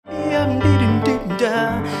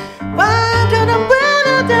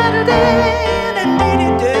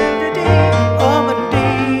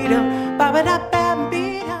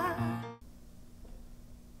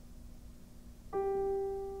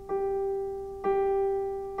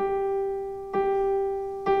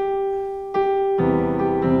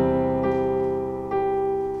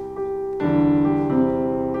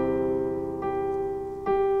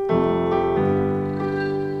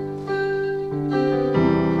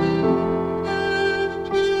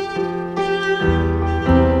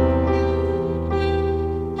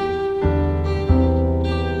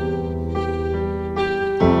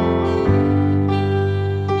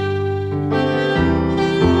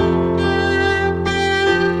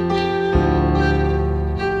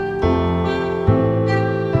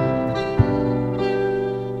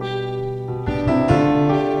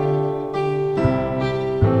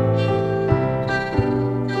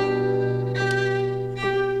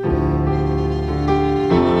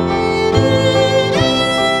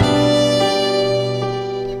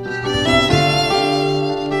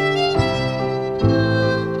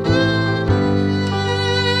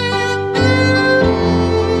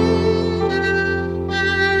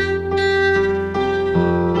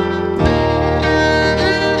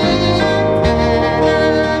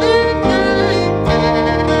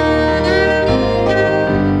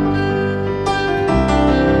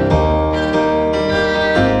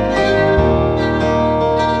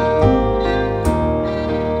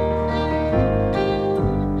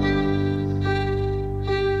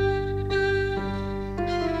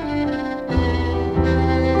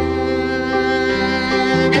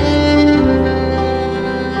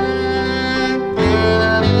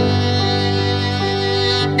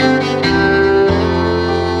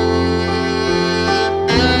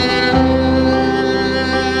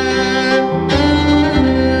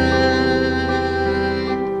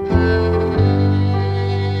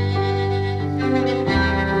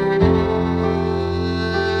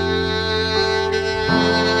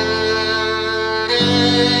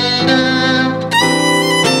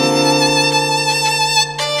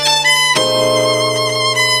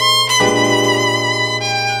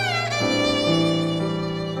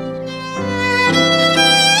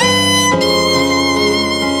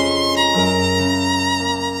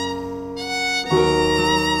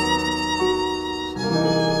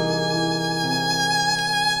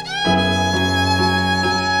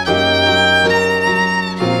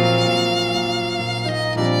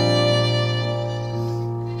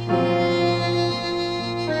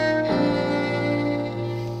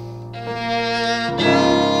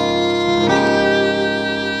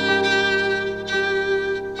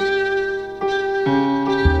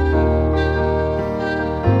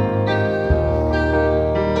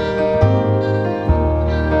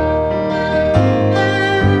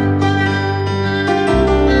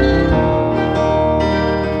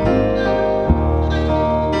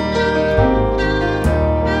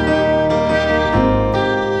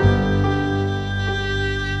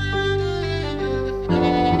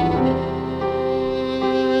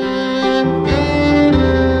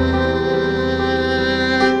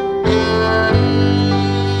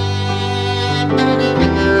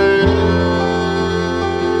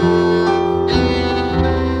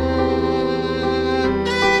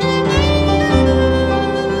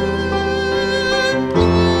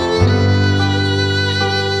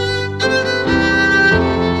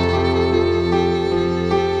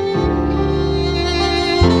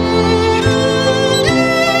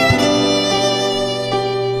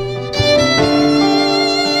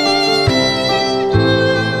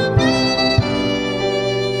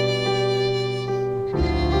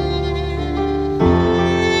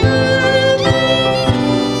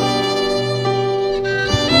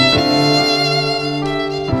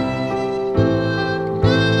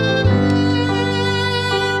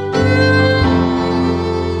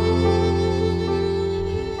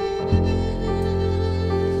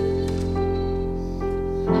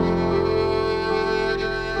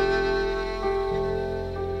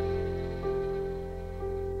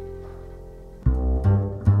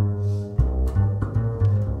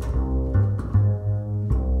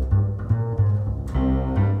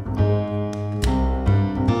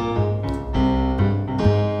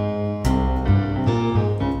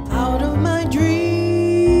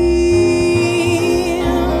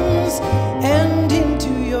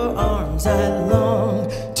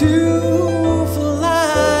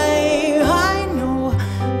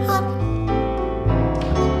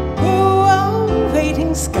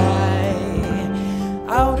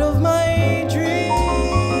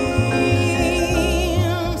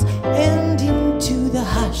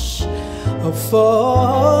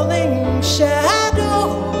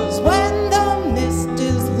shadows when the mist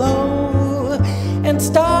is low and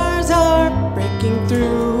stars are breaking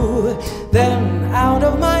through. Then out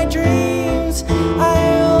of my dreams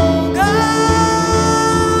I'll go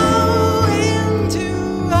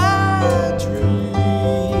into a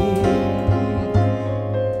dream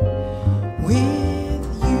with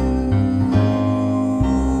you.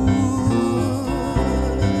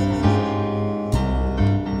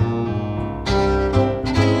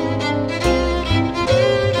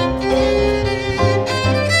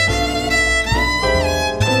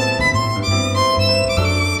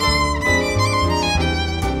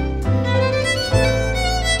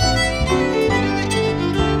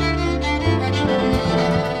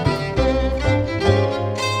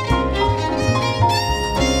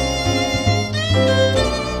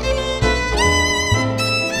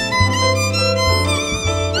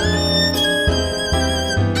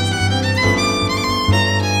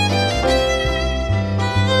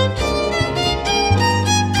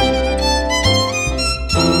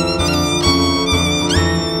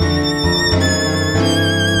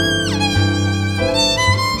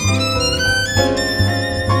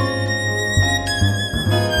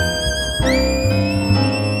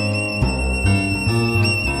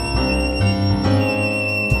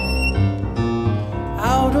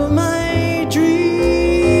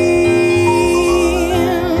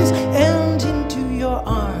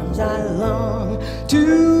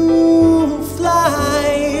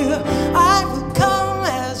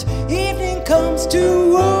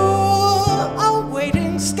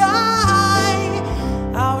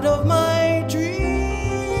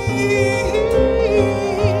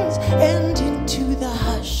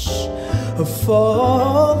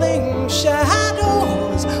 Falling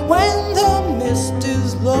shadows when the mist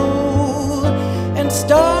is low and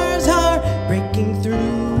stars are breaking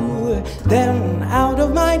through. Then out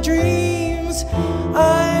of my dreams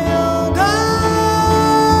I'll go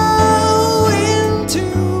into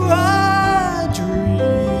a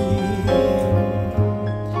dream,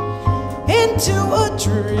 into a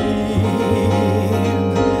dream,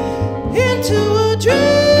 into a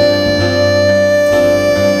dream.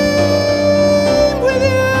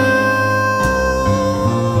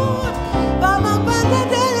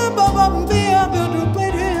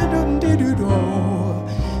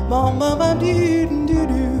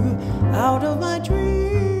 Out of my dreams.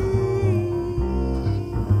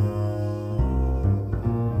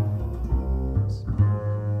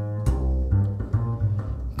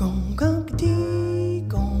 Gong gong dee,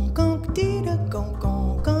 gong gong dee da, gong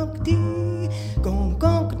gong gong dee, gong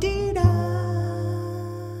gong dee da.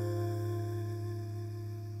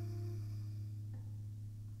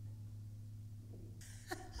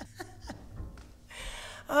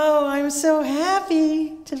 Oh, I'm so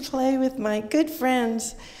happy to play with my good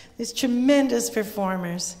friends, these tremendous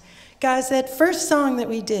performers. Guys, that first song that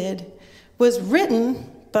we did was written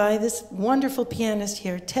by this wonderful pianist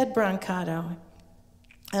here, Ted Brancato.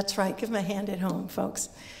 That's right, give him a hand at home, folks.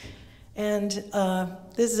 And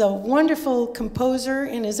this is a wonderful composer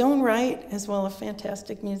in his own right, as well as a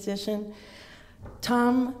fantastic musician.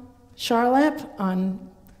 Charlap on,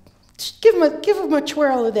 give him a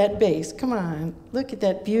twirl of that bass. Come on, look at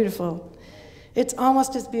that beautiful. It's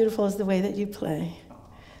almost as beautiful as the way that you play.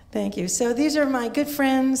 Thank you. So these are my good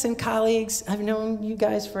friends and colleagues. I've known you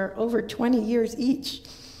guys for over 20 years each.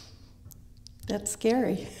 That's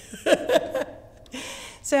scary.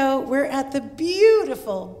 So we're at the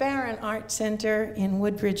beautiful Barron Arts Center in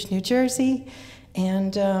Woodbridge, New Jersey.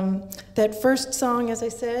 And that first song, as I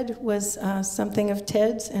said, was something of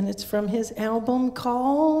Ted's, and it's from his album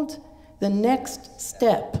called The Next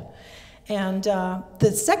Step. And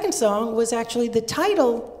the second song was actually the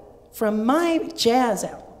title from my jazz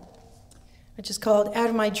album, which is called Out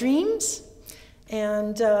of My Dreams.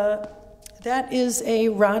 And that is a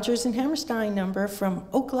Rodgers and Hammerstein number from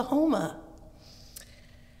Oklahoma.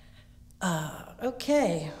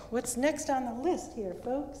 Okay, what's next on the list here,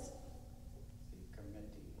 folks?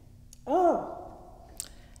 Oh,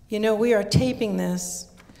 you know, we are taping this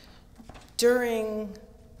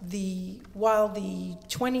while the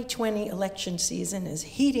 2020 election season is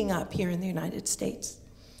heating up here in the United States.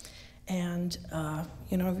 And,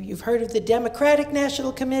 you know, you've heard of the Democratic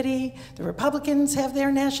National Committee, the Republicans have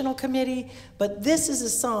their National Committee, but this is a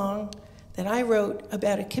song that I wrote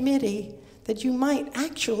about a committee that you might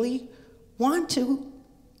actually want to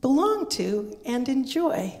belong to and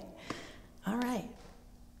enjoy. All right.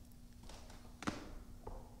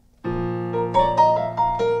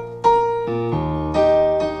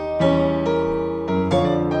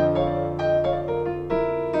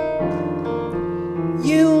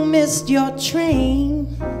 You missed your train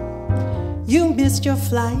missed your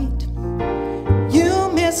flight. You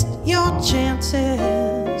missed your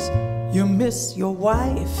chances. You missed your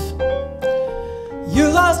wife. You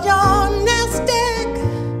lost your nest egg,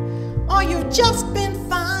 or you've just been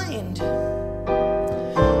fined.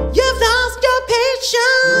 You've lost your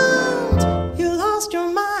patience. You lost your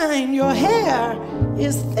mind. Your hair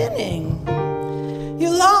is thinning. You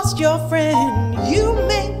lost your friend. You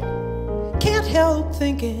can't help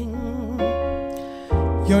thinking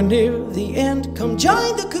you're near the end. Come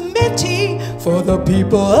join the committee for the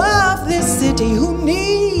people of this city who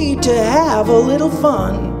need to have a little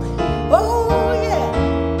fun. Oh yeah.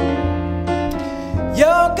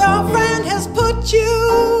 Your girlfriend has put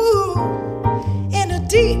you in a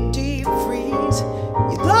deep, deep freeze.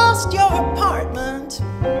 You lost your apartment.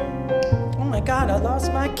 Oh my God, I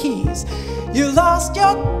lost my keys. You lost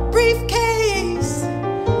your briefcase.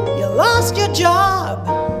 You lost your job.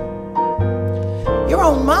 Your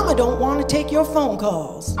own mama don't want to take your phone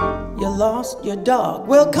calls. You lost your dog.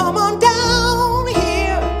 Well, come on down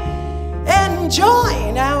here and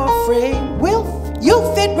join our fray.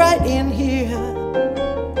 You'll fit right in here.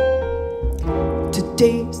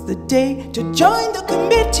 Today's the day to join the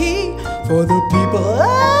committee for the people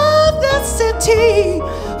of the city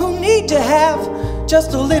who need to have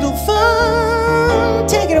just a little fun.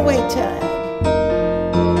 Take it away, Ty.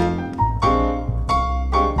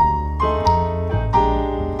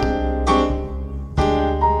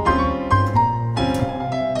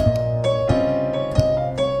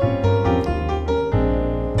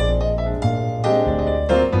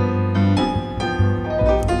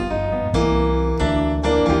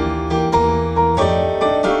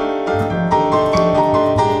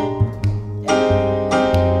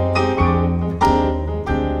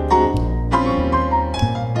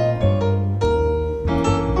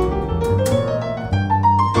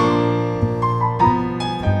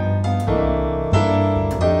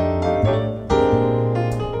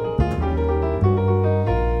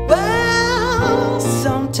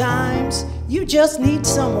 Sometimes you just need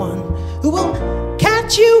someone who will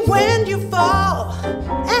catch you when you fall.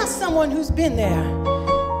 Ask someone who's been there.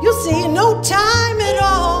 You'll see in no time at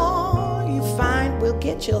all. You find we'll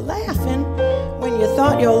get you laughing when you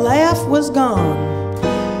thought your laugh was gone.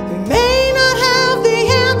 You may not have the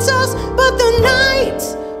answers, but the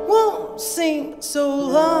nights won't seem so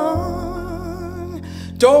long.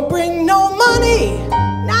 Don't bring no money,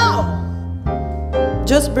 no.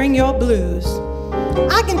 Just bring your blues.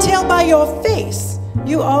 I can tell by your face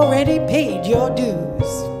you already paid your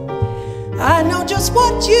dues. I know just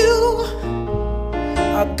what you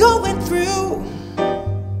are going through.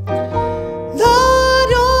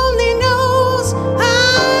 Lord only knows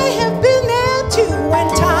I have been there too. When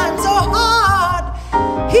times are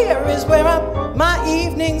hard, here is where my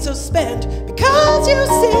evenings are spent. Because you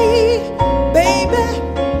see, baby,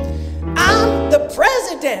 I'm the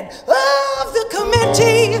president of the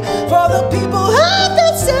committee for the people of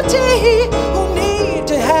the city who need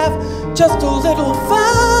to have just a little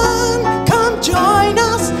fun. Come join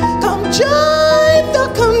us, come join the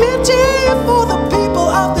committee for the people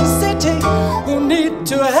of the city who need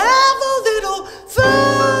to have a little fun.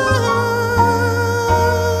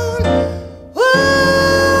 Oh,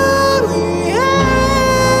 yeah.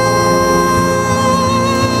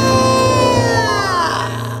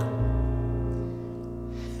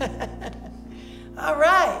 All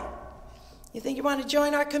right. You think you want to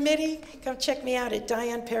join our committee? Come check me out at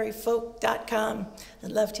DianePerryFolk.com.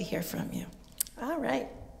 I'd love to hear from you. All right.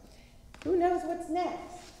 Who knows what's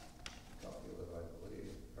next?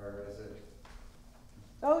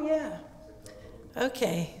 Oh, yeah.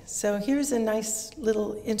 Okay, so here's a nice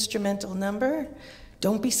little instrumental number.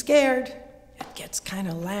 Don't be scared. It gets kind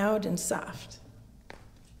of loud and soft.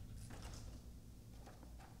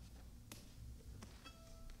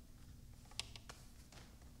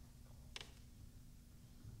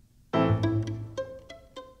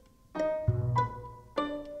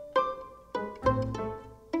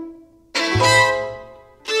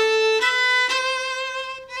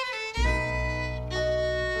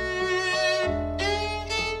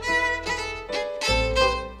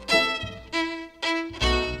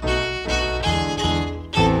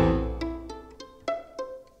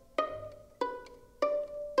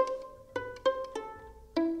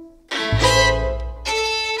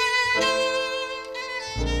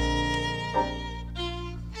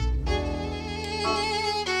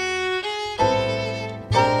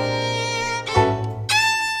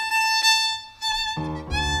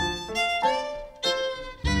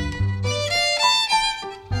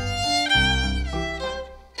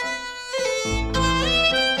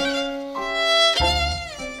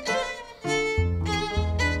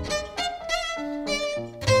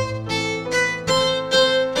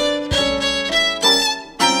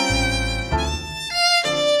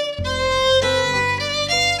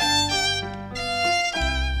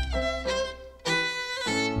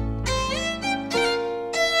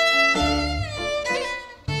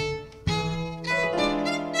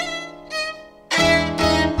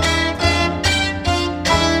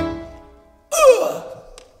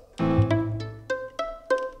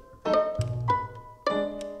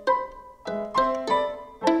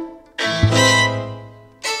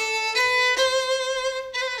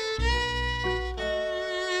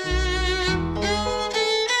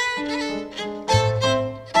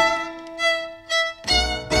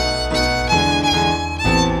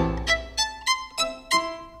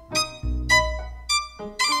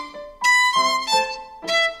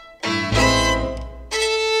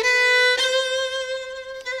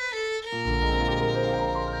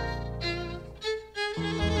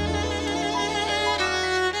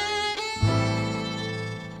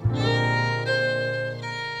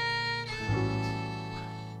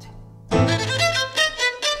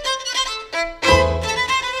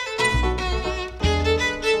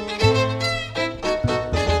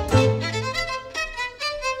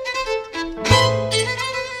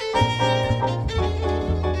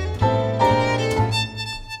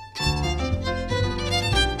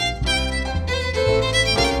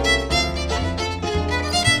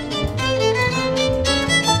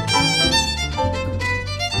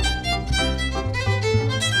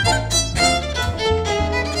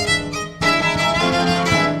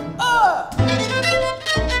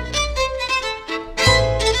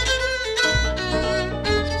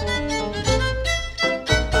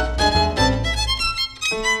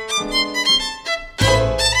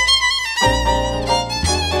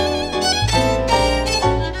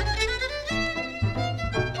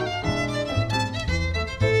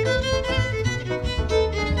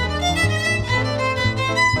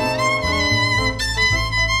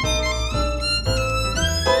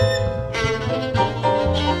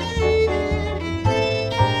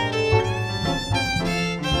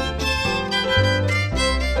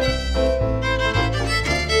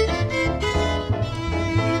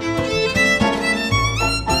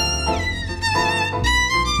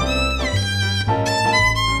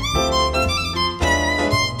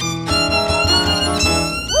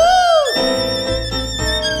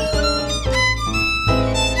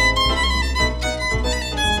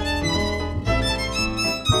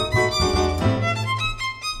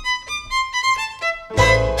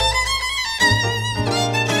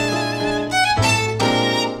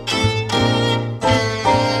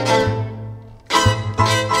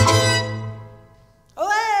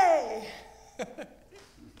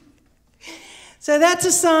 that's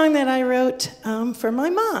a song that I wrote for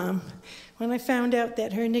my mom when I found out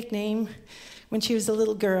that her nickname when she was a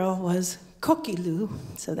little girl was Cookie Lou,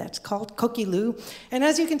 so that's called Cookie Lou. And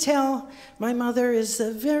as you can tell, my mother is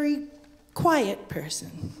a very quiet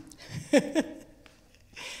person.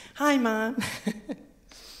 Hi, Mom.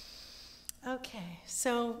 Okay,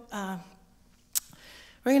 so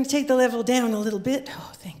we're going to take the level down a little bit.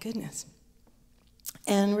 Oh, thank goodness.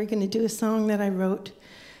 And we're going to do a song that I wrote.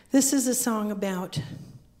 This is a song about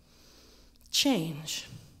change.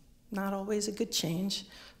 Not always a good change,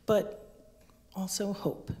 but also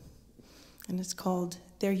hope. And it's called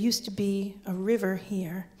There Used to Be a River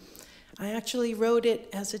Here. I actually wrote it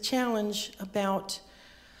as a challenge about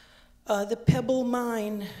the Pebble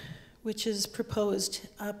Mine, which is proposed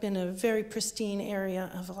up in a very pristine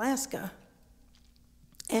area of Alaska.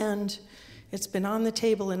 And it's been on the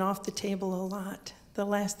table and off the table a lot. The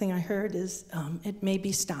last thing I heard is it may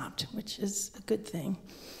be stopped, which is a good thing.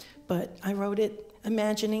 But I wrote it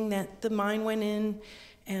imagining that the mine went in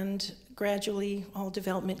and gradually all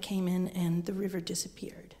development came in and the river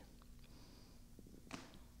disappeared.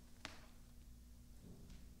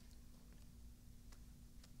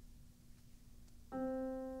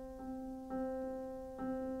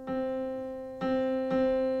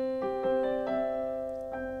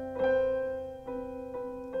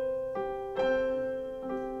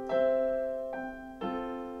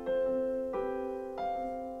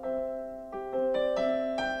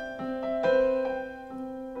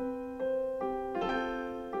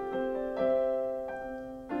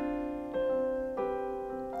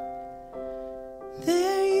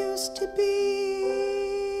 To be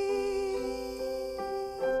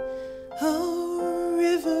a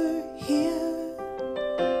river here,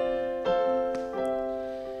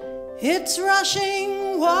 its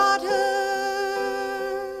rushing waters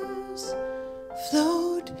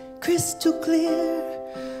flowed crystal clear,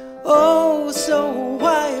 oh so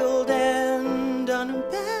wild and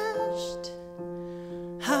unabashed,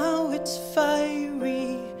 how its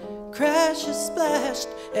fiery crashes splashed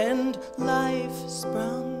and life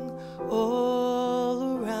sprung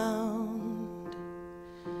all around.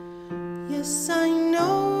 Yes, I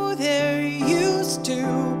know there used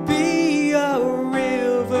to be a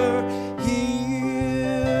river here.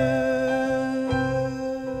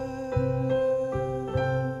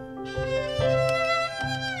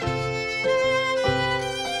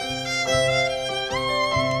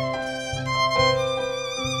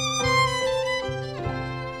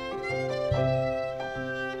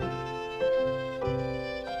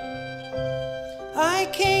 I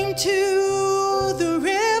came to the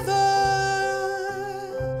river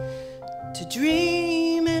to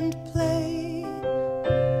dream and play.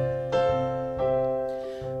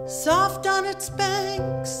 Soft on its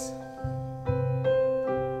banks,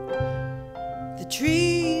 the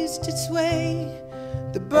trees did sway.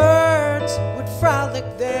 The birds would frolic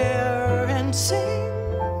there and sing.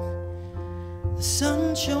 The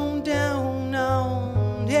sun shone down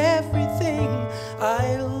on everything.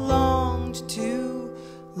 I longed to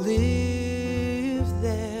live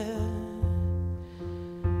there.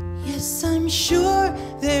 Yes, I'm sure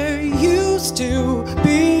there used to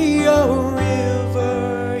be a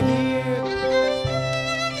river here.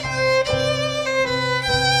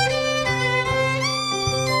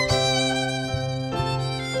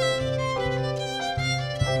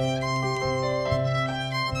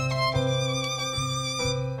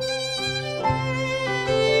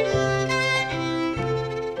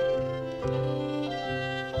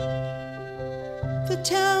 The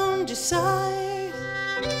town decides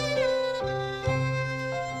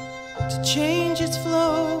to change its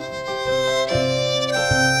flow.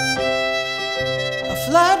 A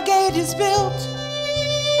floodgate is built,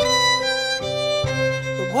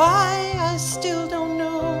 but why I still don't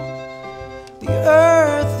know. The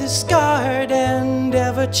earth is scarred and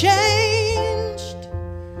ever changed.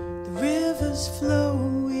 The river's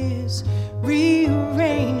flow is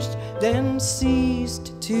rearranged, then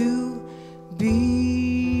ceased to be.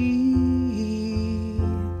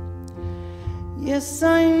 Yes,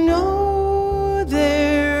 I know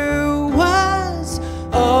there was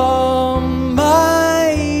a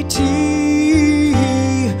mighty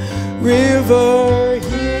river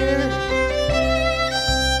here.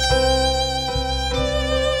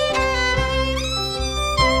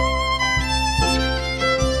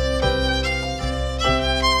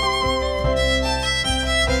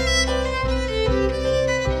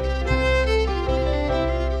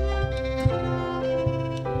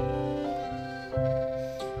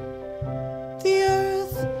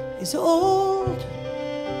 Is old,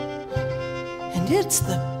 and it's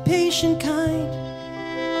the patient kind.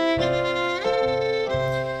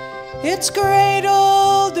 It's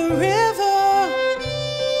cradled the river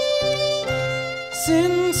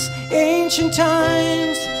since ancient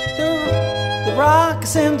times. The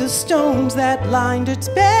rocks and the stones that lined its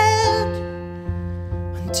bed,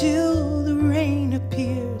 until the rain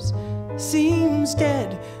appears, seems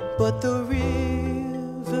dead, but the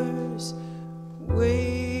river's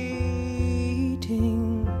waiting.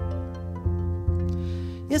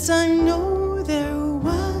 Yes, I know there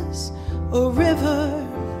was a river.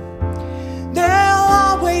 There'll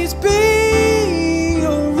always be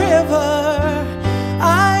a river.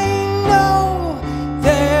 I know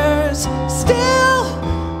there's still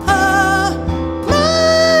a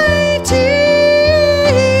mighty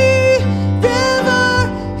river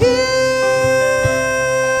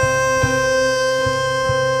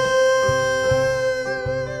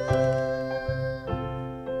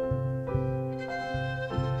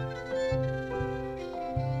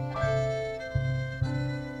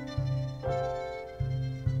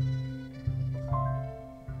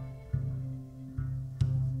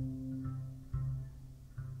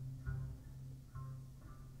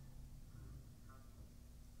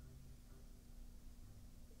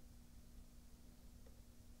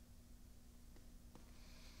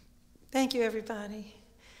Thank you, everybody.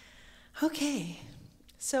 Okay,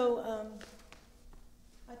 so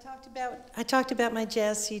I talked about my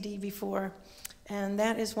jazz CD before, and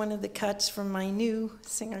that is one of the cuts from my new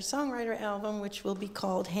singer-songwriter album, which will be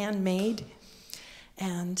called Handmade.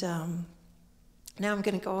 And now I'm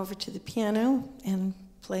going to go over to the piano and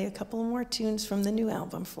play a couple more tunes from the new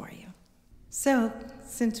album for you. So,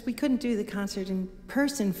 since we couldn't do the concert in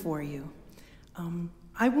person for you,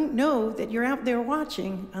 I won't know that you're out there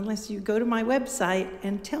watching unless you go to my website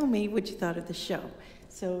and tell me what you thought of the show.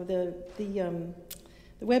 So the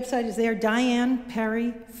website is there,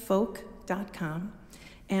 DianePerryFolk.com.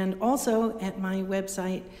 And also at my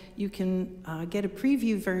website, you can get a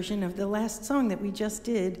preview version of the last song that we just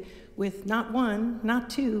did with not one, not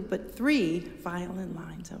two, but 3 violin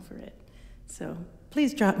lines over it. So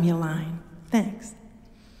please drop me a line. Thanks.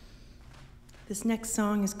 This next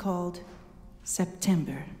song is called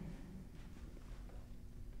September.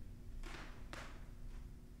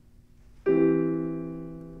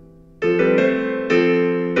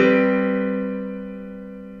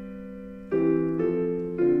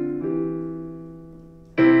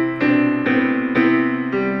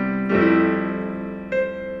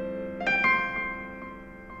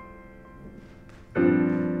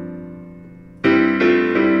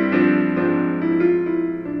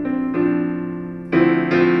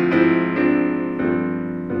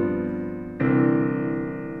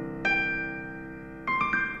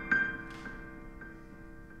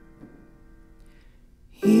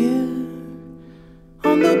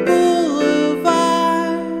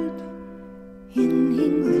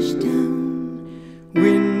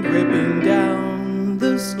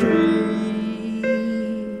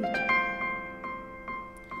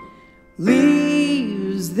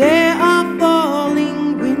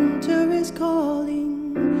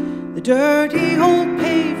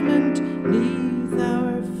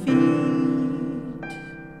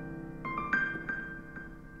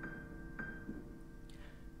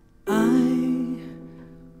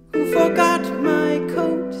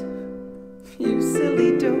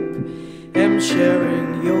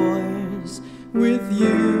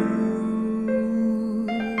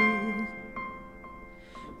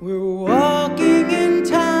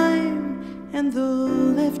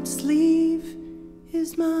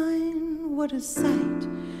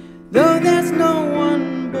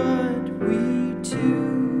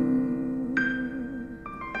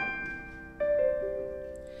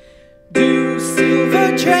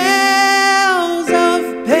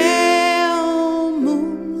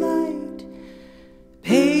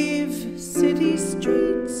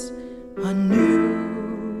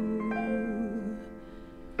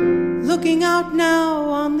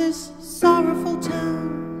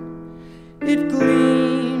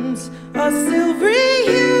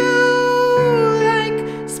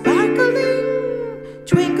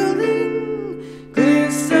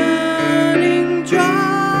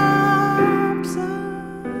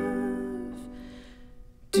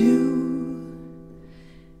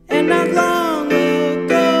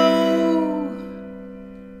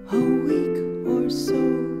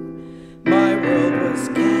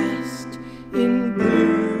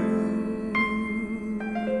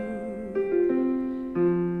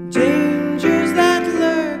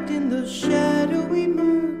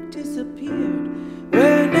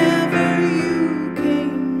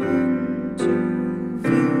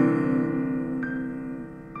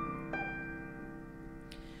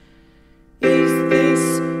 Is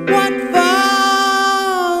this what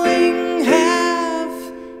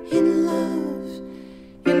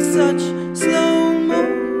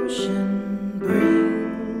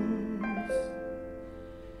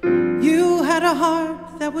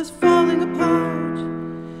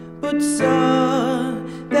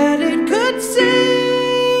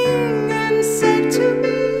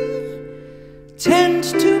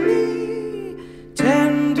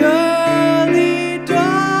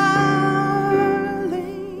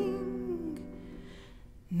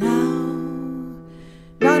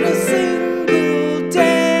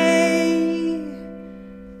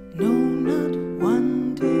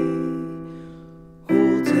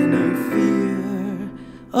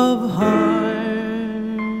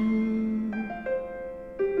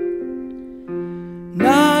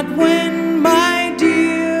Not when, my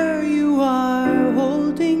dear, you are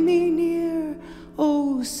holding me near,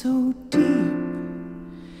 oh so deep,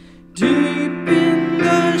 deep in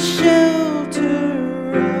the shelter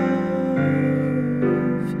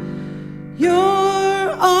of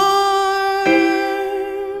your arms.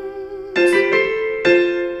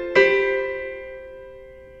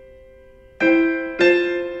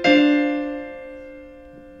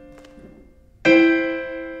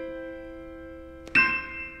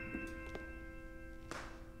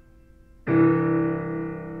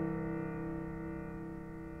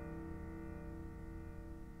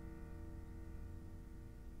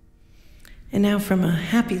 And now from a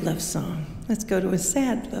happy love song, let's go to a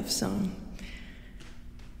sad love song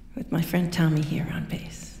with my friend Tommy here on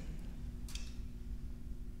bass.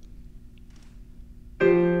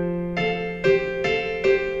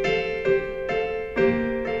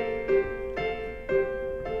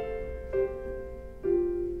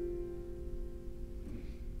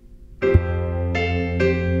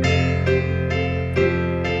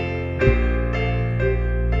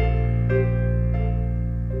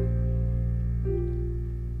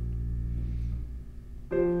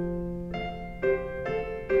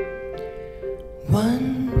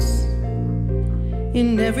 Once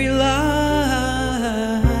in every life,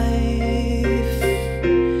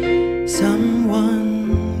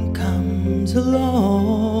 someone comes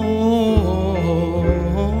along,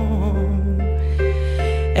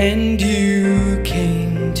 and you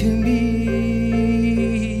came to me.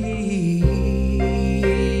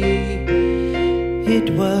 It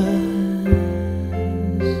was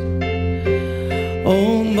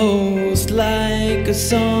almost like a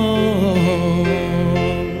song.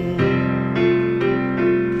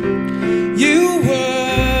 You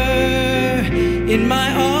were in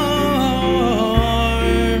my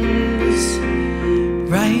arms,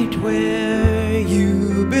 right where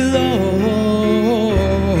you belong,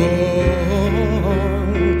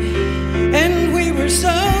 and we were so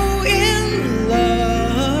in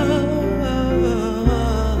love.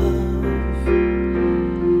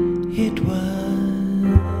 It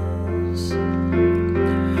was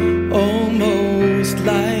almost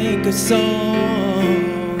like a song.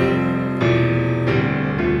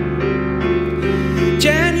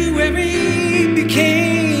 January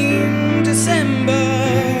became December.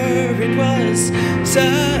 It was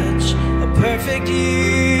such a perfect year.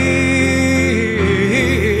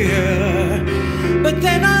 But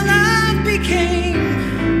then our love became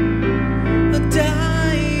a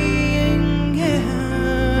dying ember.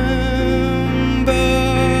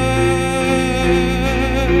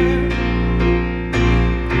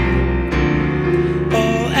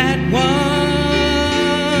 All at once,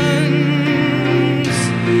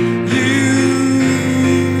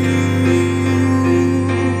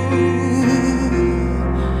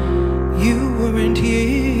 you weren't here.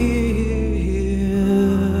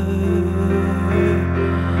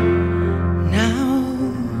 Now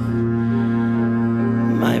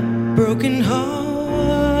my broken heart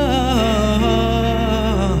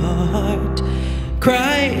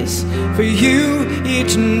cries for you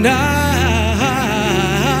each night.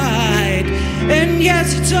 And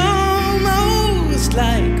yes, it's almost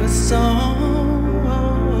like a song,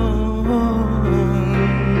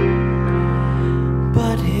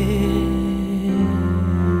 but it's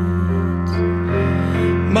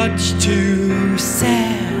much too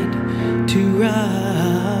sad to write.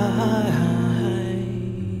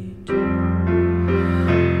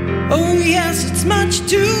 Oh yes, it's much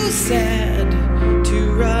too sad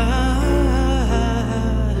to write.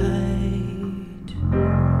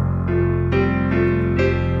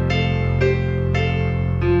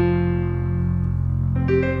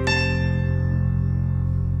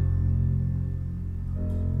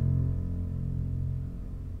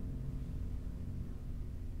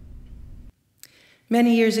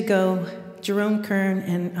 Many years ago, Jerome Kern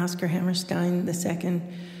and Oscar Hammerstein II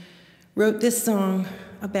wrote this song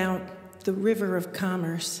about the river of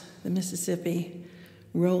commerce, the Mississippi,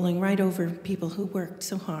 rolling right over people who worked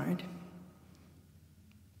so hard.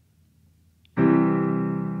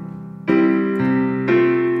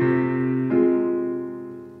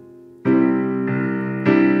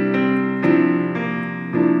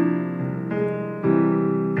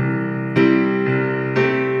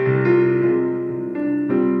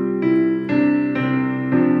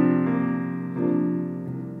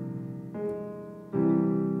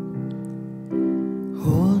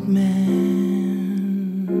 Old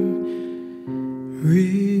Man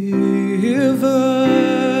River,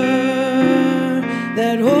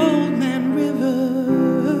 that old man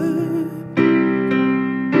river,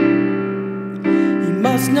 he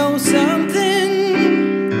must know something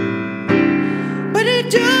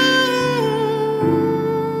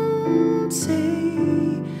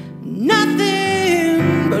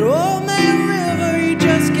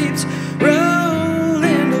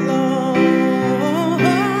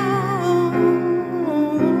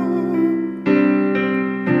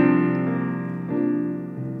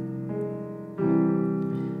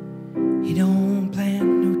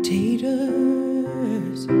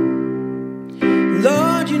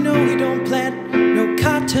he don't plant no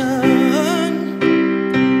cotton.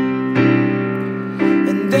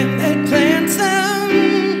 And then they plant some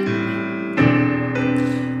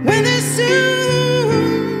when they're soon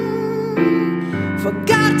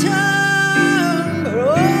forgotten. But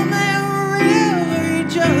old man River, he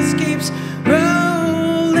just keeps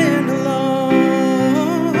rolling along.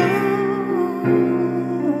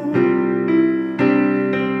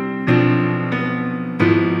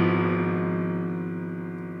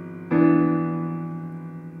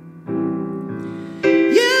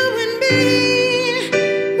 You and me,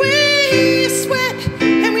 we sweat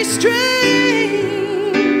and we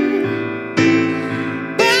strain,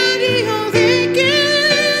 body all aching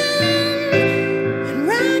and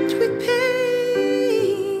racked with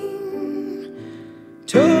pain.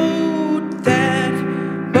 Tote that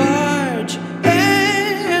barge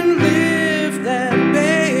and lift that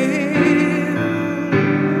bale.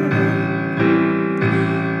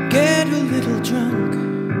 Get a little drunk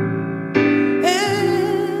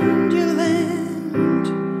and you land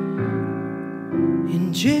in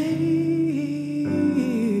jail.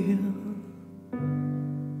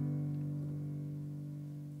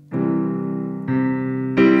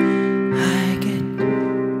 I get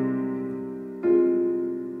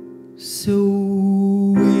so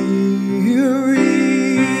weary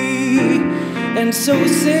and so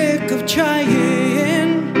sick of trying.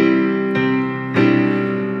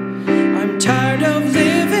 I'm tired of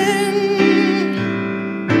living,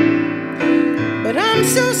 but I'm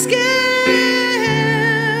so scared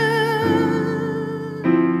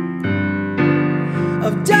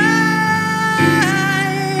of dying.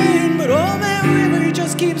 But old man River, he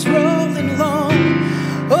just keeps rolling along.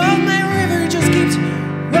 Old man River, he just keeps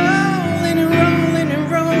rolling and rolling and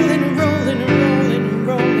rolling and rolling and rolling and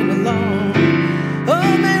rolling along.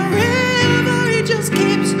 Old man River, he just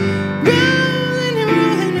keeps rolling and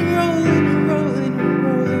rolling and rolling and rolling and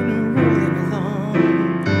rolling and rolling along.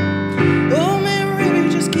 Old man River, he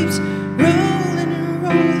just keeps rolling and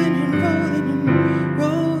rolling and rolling and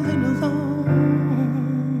rolling along.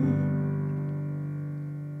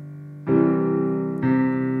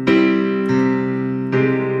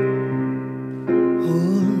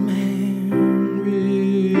 Old man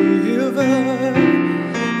River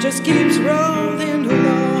just keeps rolling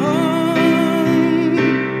along.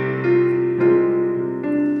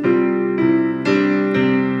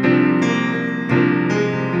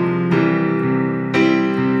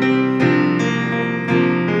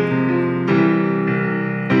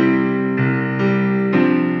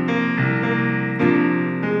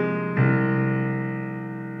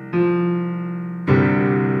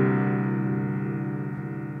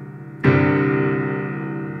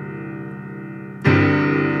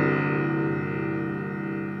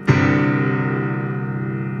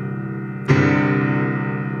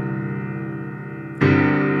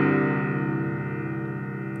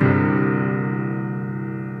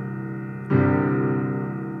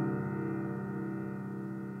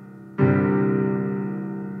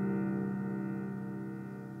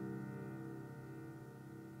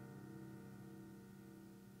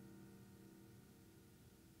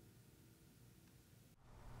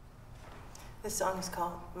 This song is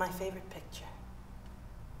called My Favorite Picture.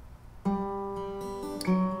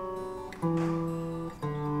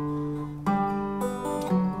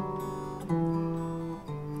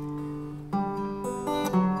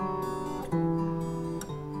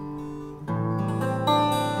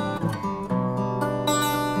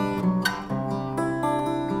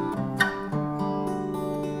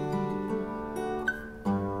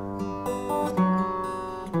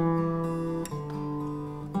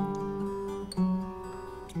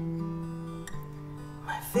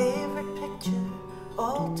 Favorite picture,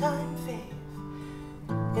 all-time fave.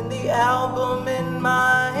 In the album in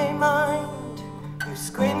my mind, you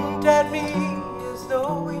squint at me as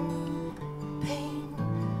though in pain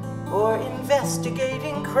or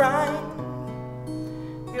investigating crime.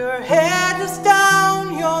 Your head is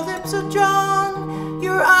down, your lips are drawn,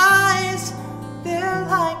 your eyes, they're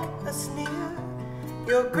like a sneer.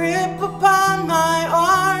 Your grip upon my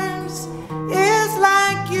arms is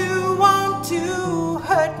like you want to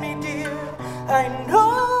hurt me, dear. I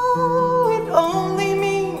know it only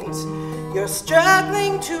means you're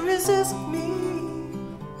struggling to resist me.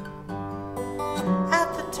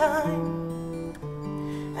 At the time,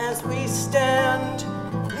 as we stand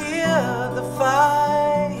near the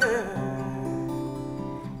fire,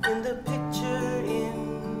 in the picture in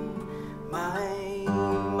my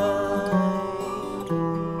mind,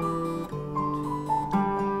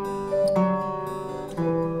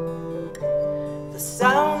 the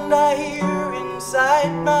sound I hear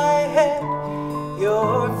inside my head,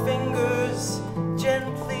 your fingers voice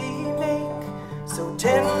gently make so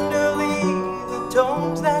tenderly the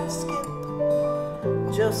tones that skip,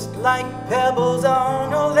 just like pebbles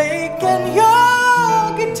on a lake. And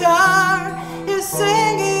your guitar is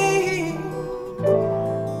singing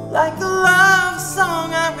like the love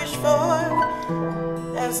song I wish for,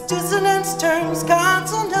 as dissonance turns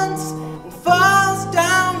consonance and falls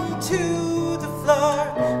down to the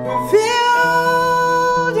floor.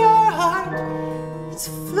 Reveal your heart, it's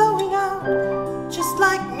flowing out just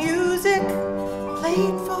like music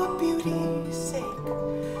played for beauty's sake.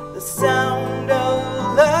 The sound of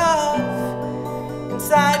love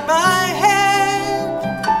inside my head,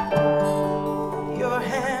 your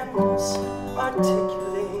hands articulate.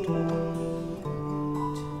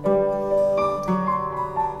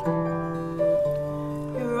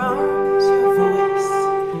 Your arms, your voice,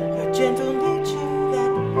 your gentle nature,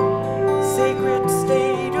 that sacred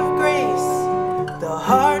state of grace, the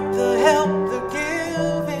heart, the help, the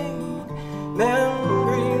giving,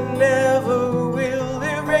 memory never will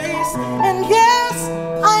erase. And yes,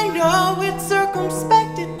 I know it's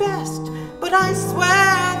circumspect at best, but I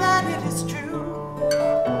swear that it is true.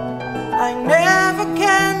 I never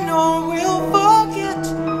can nor will forget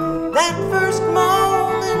that first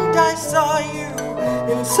moment I saw you.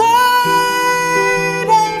 Inside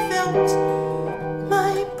I felt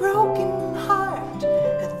my broken heart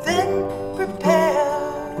had then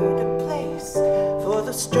prepared a place for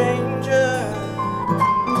the stranger,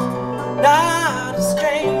 not a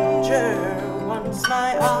stranger, once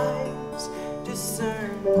my eyes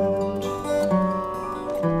discerned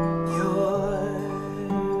your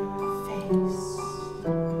face.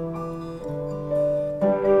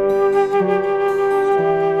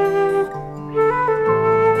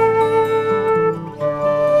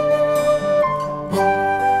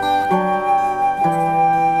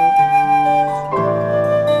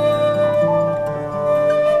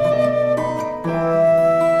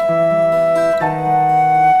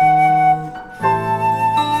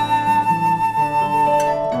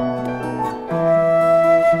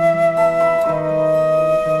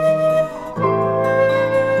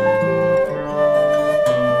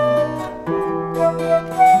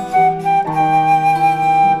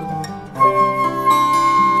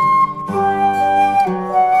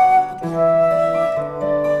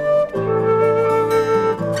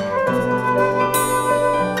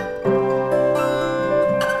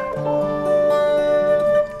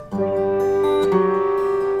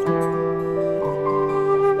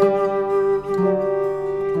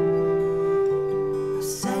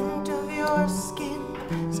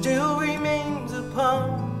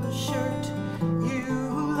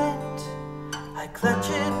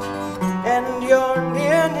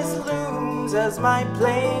 As my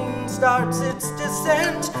plane starts its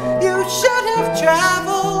descent, you should have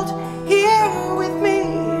traveled here with me,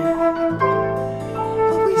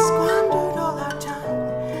 but we squandered all our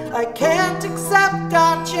time. I can't accept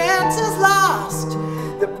our chances lost.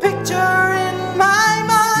 The picture in my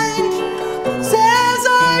mind says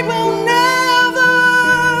I will never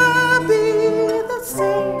be the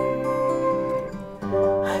same.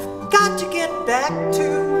 I've got to get back to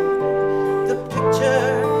the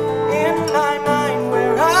picture in my mind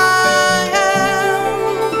where I am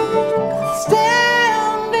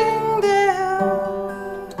standing there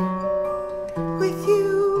with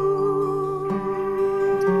you.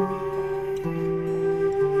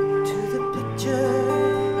 To the picture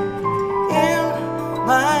in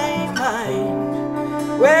my mind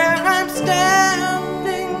where I'm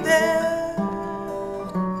standing there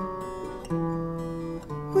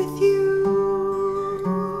with you.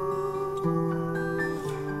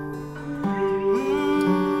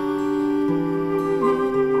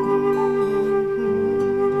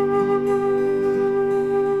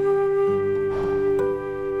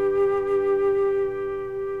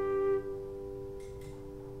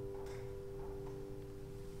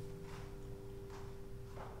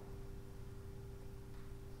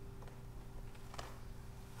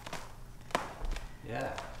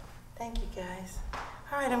 Yeah. Thank you, guys.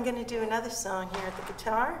 All right, I'm going to do another song here at the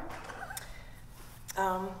guitar.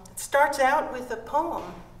 It starts out with a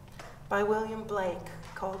poem by William Blake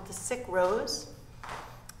called The Sick Rose,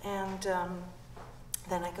 and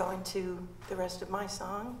then I go into the rest of my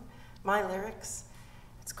song, my lyrics.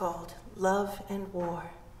 It's called Love and War.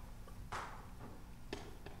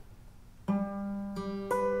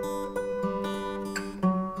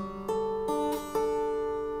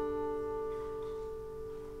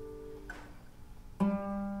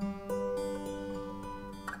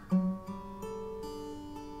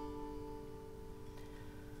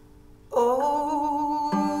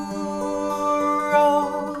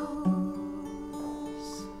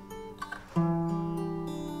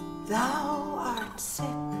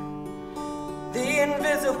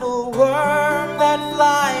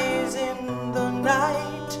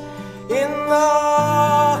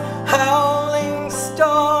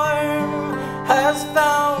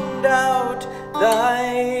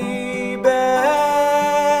 thy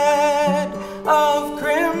bed of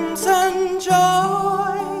crimson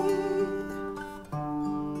joy,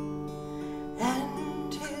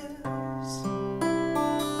 and his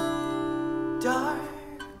dark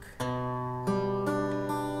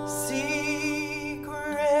secret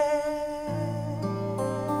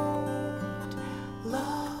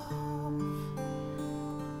love.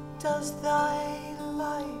 Does thy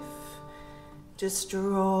life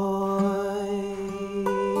destroy?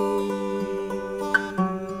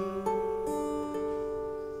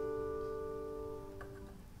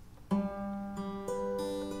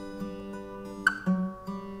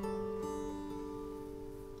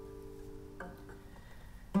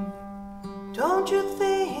 Don't you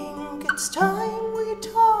think it's time we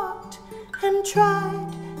talked and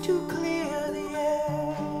tried to clear the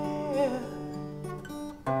air?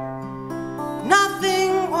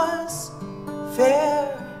 Nothing was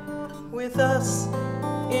fair with us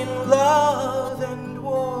in love and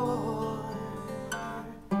war.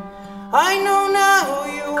 I know now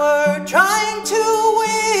you were trying to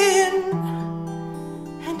win,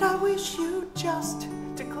 and I wish you'd just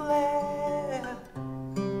declare.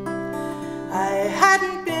 I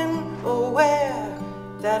hadn't been aware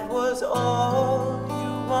that was all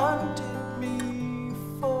you wanted me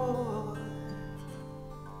for.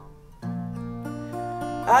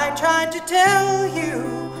 I tried to tell you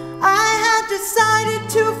I had decided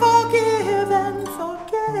to forgive and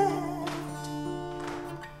forget.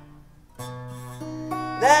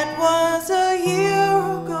 That was a year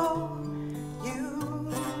ago.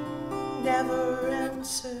 You never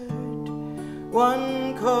answered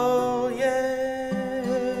one call yet.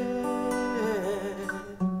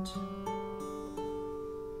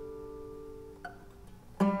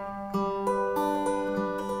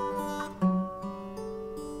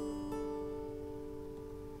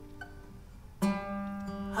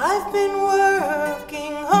 I've been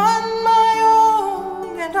working on my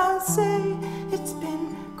own, and I'll say it's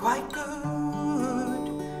been quite good,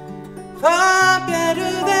 far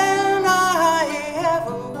better than I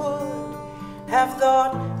ever would have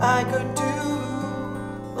thought I could do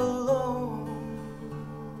alone.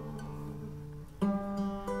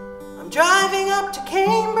 I'm driving up to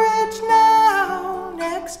Cambridge now.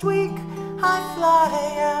 Next week I fly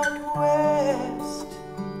out west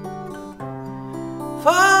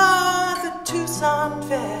for the Tucson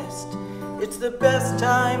Fest. It's the best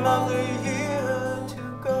time of the year to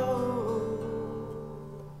go.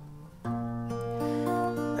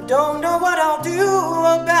 I don't know what I'll do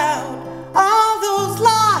about all those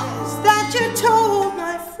lies that you told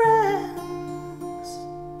my friends.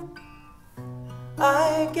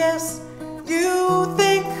 I guess you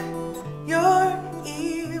think your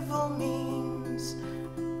evil means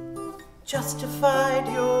justified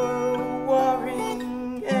your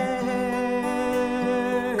warring ends.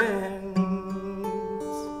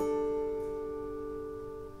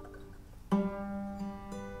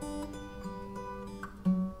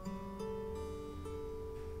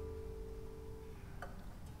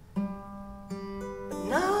 But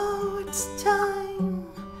now it's time,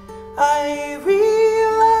 I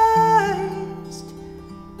realized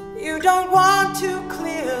you don't want to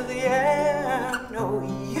clear the air. No,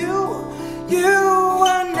 you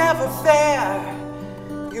were never fair.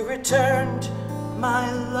 You returned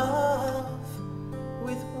my love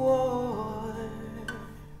with war.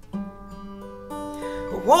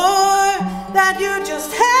 A war that you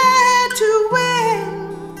just had to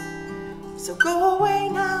win. So go away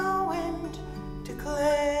now and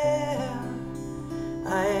declare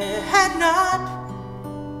I had not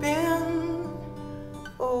been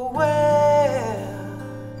aware.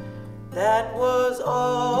 That was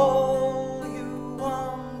all you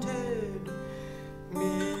wanted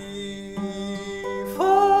me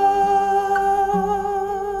for.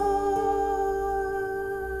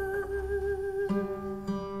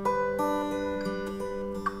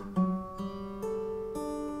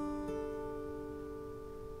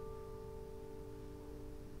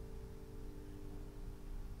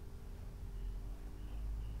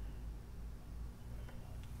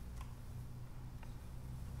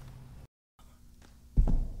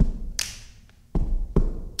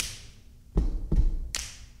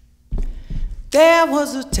 There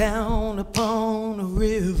was a town upon a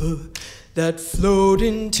river that flowed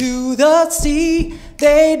into the sea.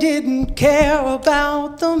 They didn't care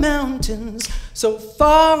about the mountains so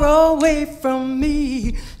far away from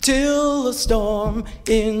me, till a storm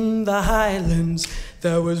in the highlands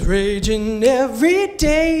that was raging every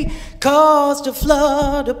day caused a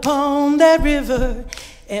flood upon that river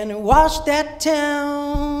and washed that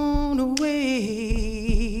town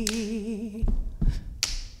away.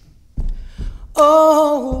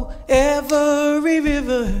 Oh, every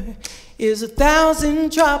river is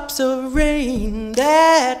 1,000 drops of rain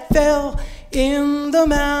that fell in the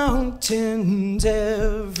mountains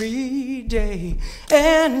every day.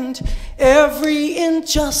 And every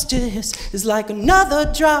injustice is like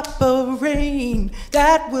another drop of rain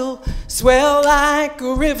that will swell like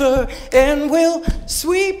a river and will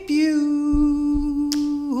sweep you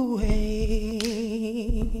away.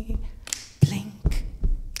 Blink,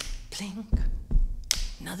 blink,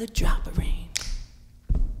 another drop of rain.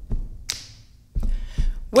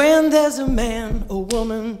 When there's a man, a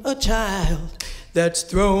woman, a child that's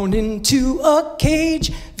thrown into a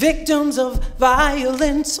cage, victims of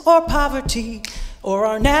violence or poverty or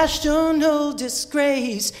our national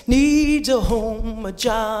disgrace, needs a home, a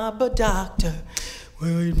job, a doctor,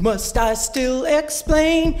 well, must I still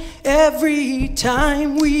explain every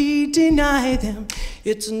time we deny them?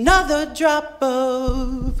 It's another drop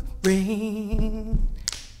of rain.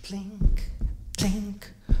 Blink,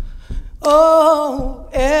 blink. Oh,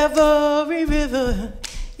 every river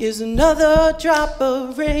is another drop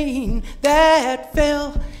of rain that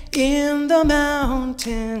fell in the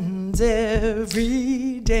mountains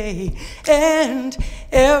every day. And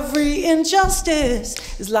every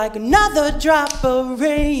injustice is like another drop of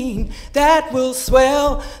rain that will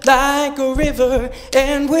swell like a river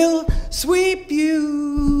and will sweep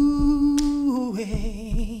you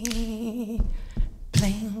away.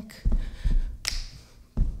 Blink,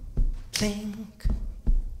 blink.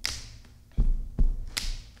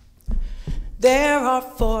 There are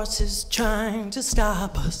forces trying to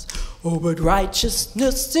stop us. Oh, but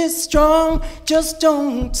righteousness is strong. Just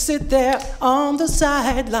don't sit there on the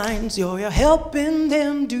sidelines. You're helping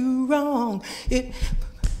them do wrong.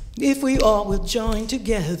 If we all will join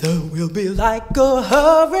together, we'll be like a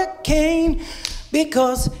hurricane.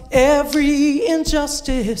 Because every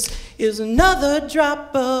injustice is another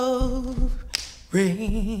drop of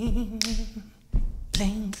rain.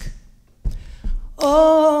 Blink.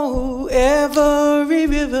 Oh, every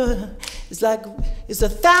river is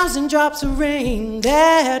 1,000 drops of rain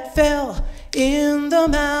that fell in the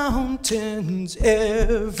mountains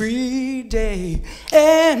every day.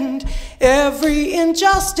 And every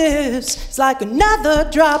injustice is like another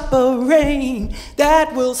drop of rain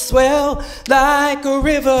that will swell like a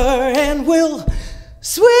river and will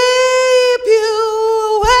sweep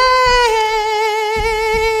you away.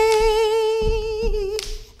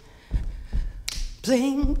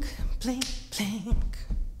 Blink, blink, blink.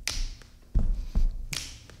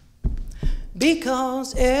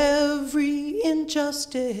 Because every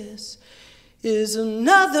injustice is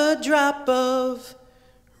another drop of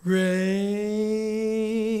rain.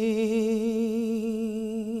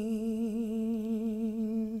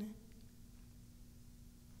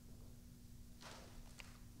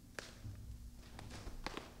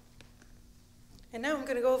 And now I'm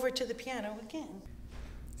going to go over to the piano again.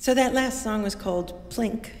 So that last song was called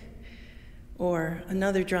Blink, or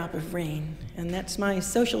Another Drop of Rain, and that's my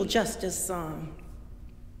social justice song.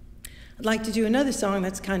 I'd like to do another song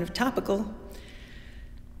that's kind of topical.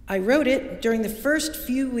 I wrote it during the first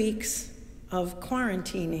few weeks of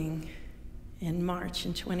quarantining in March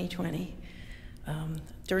in 2020,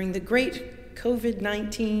 during the great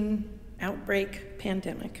COVID-19 outbreak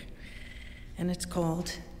pandemic, and it's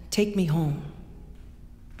called Take Me Home.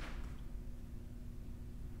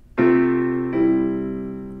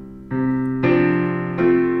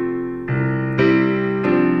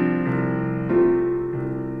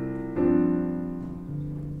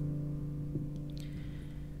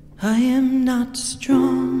 I am not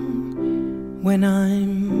strong when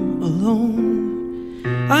I'm alone.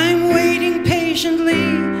 I'm waiting patiently.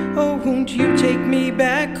 Oh, won't you take me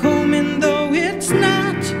back home? And though it's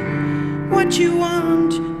not what you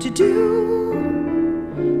want to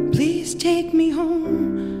do, please take me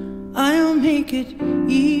home. I'll make it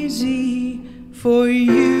easy for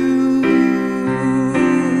you.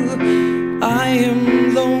 I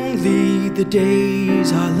am lonely, the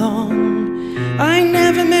days are long. I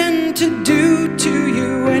never meant to do to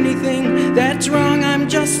you anything that's wrong. I'm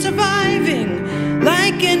just surviving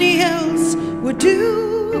like any else would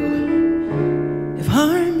do. If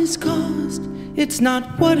harm is caused, it's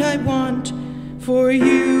not what I want for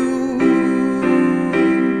you.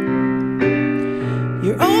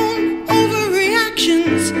 Your own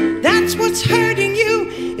overreactions, that's what's hurting you.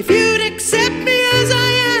 If you'd accept me as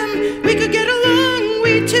I am, we could get along,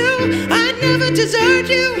 we two. I'd never desert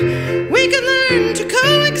you. We could learn to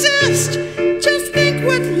coexist. Just think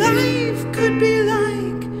what life could be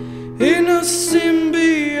like in a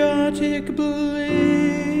symbiotic bliss.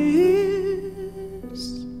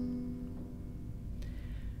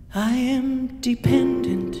 I am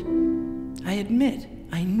dependent. I admit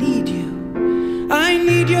I need you. I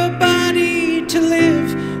need your body to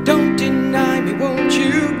live. Don't deny me, won't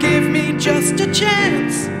you give me just a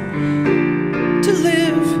chance to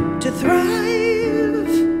live, to thrive.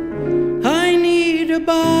 I need a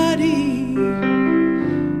body,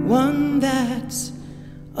 one that's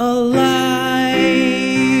alive.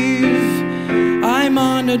 I'm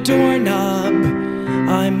on a doorknob,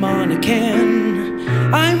 I'm on a can.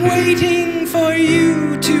 I'm waiting for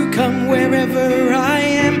you to come wherever I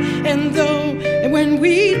am. And though when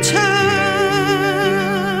we touch,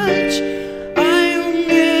 I'll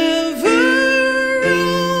never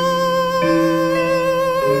run.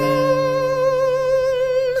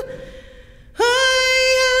 I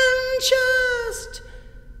am just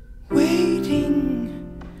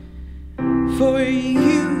waiting for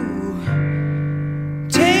you.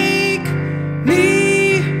 Take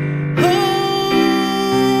me home.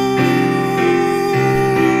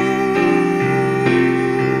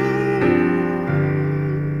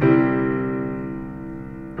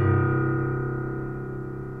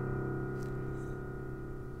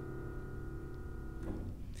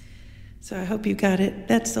 So I hope you got it.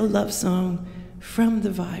 That's a love song from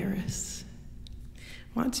the virus.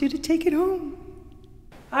 Wants you to take it home.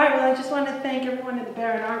 All right, well, I just want to thank everyone at the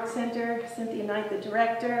Barron Arts Center, Cynthia Knight, the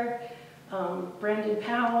director, Brendan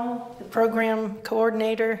Powell, the program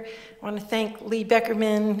coordinator. I want to thank Lee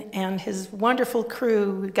Beckerman and his wonderful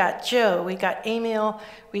crew. We've got Joe, we've got Emil,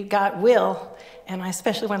 we've got Will, and I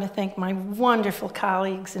especially want to thank my wonderful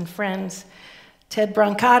colleagues and friends, Ted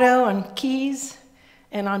Brancato on keys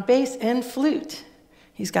and on bass and flute.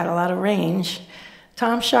 He's got a lot of range.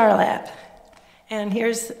 Tom Charlap. And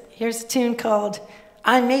here's a tune called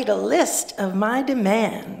I Made a List of My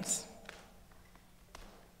Demands.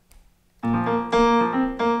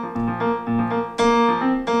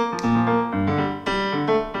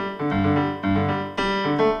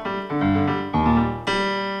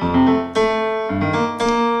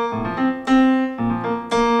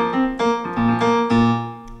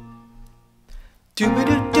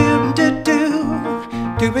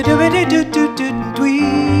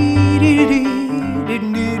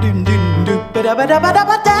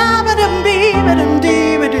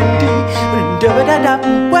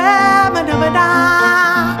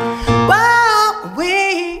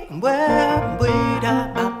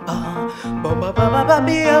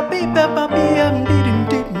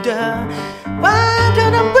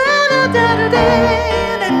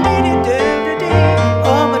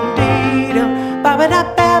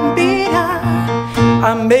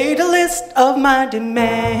 I made a list of my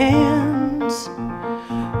demands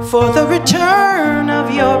for the return of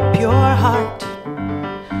your pure heart.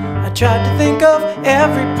 I tried to think of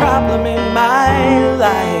every problem in my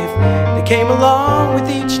life that came along with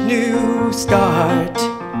each new start.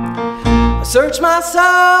 I searched my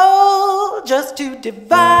soul just to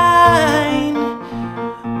divine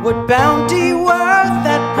what bounty worth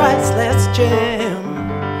that priceless gem.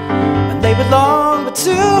 I labored long but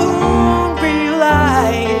soon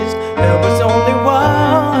realized there was only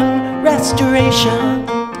one restoration.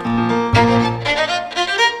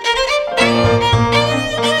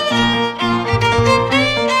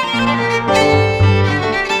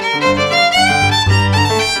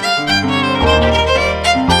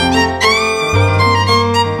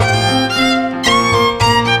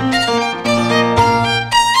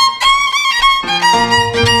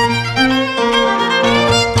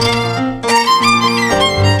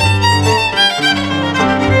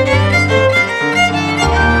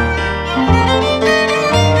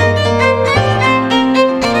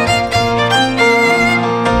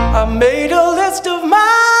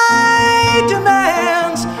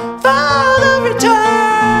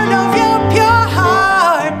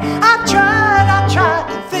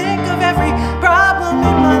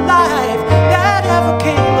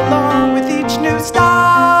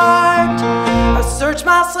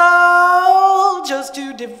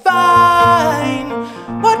 Divine,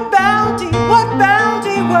 what bounty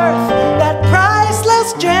worth that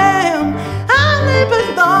priceless gem. I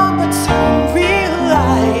labored long but soon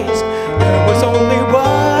realized there was only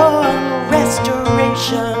one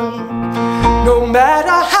restoration. No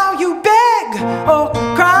matter how you beg or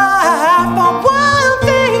cry for one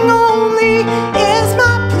thing only is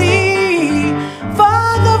my plea for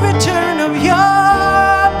the return of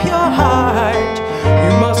your pure heart.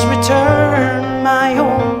 You must return my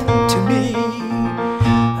own to me.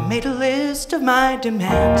 I made a list of my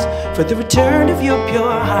demands for the return of your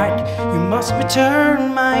pure heart. You must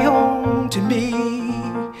return my own to me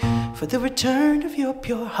for the return of your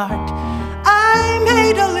pure heart. I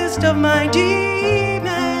made a list of my demands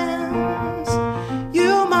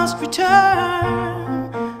must return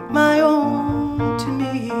my own to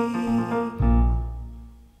me.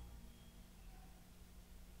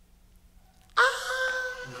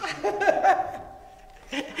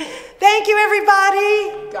 Thank you, everybody.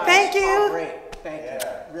 Guys, thank you. Oh, great. Thank you.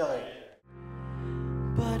 Really.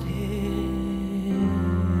 But it's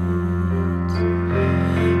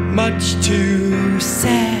much too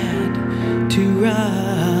sad to write.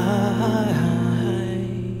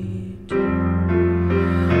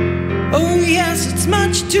 Oh yes, it's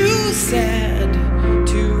much too sad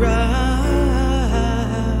to write.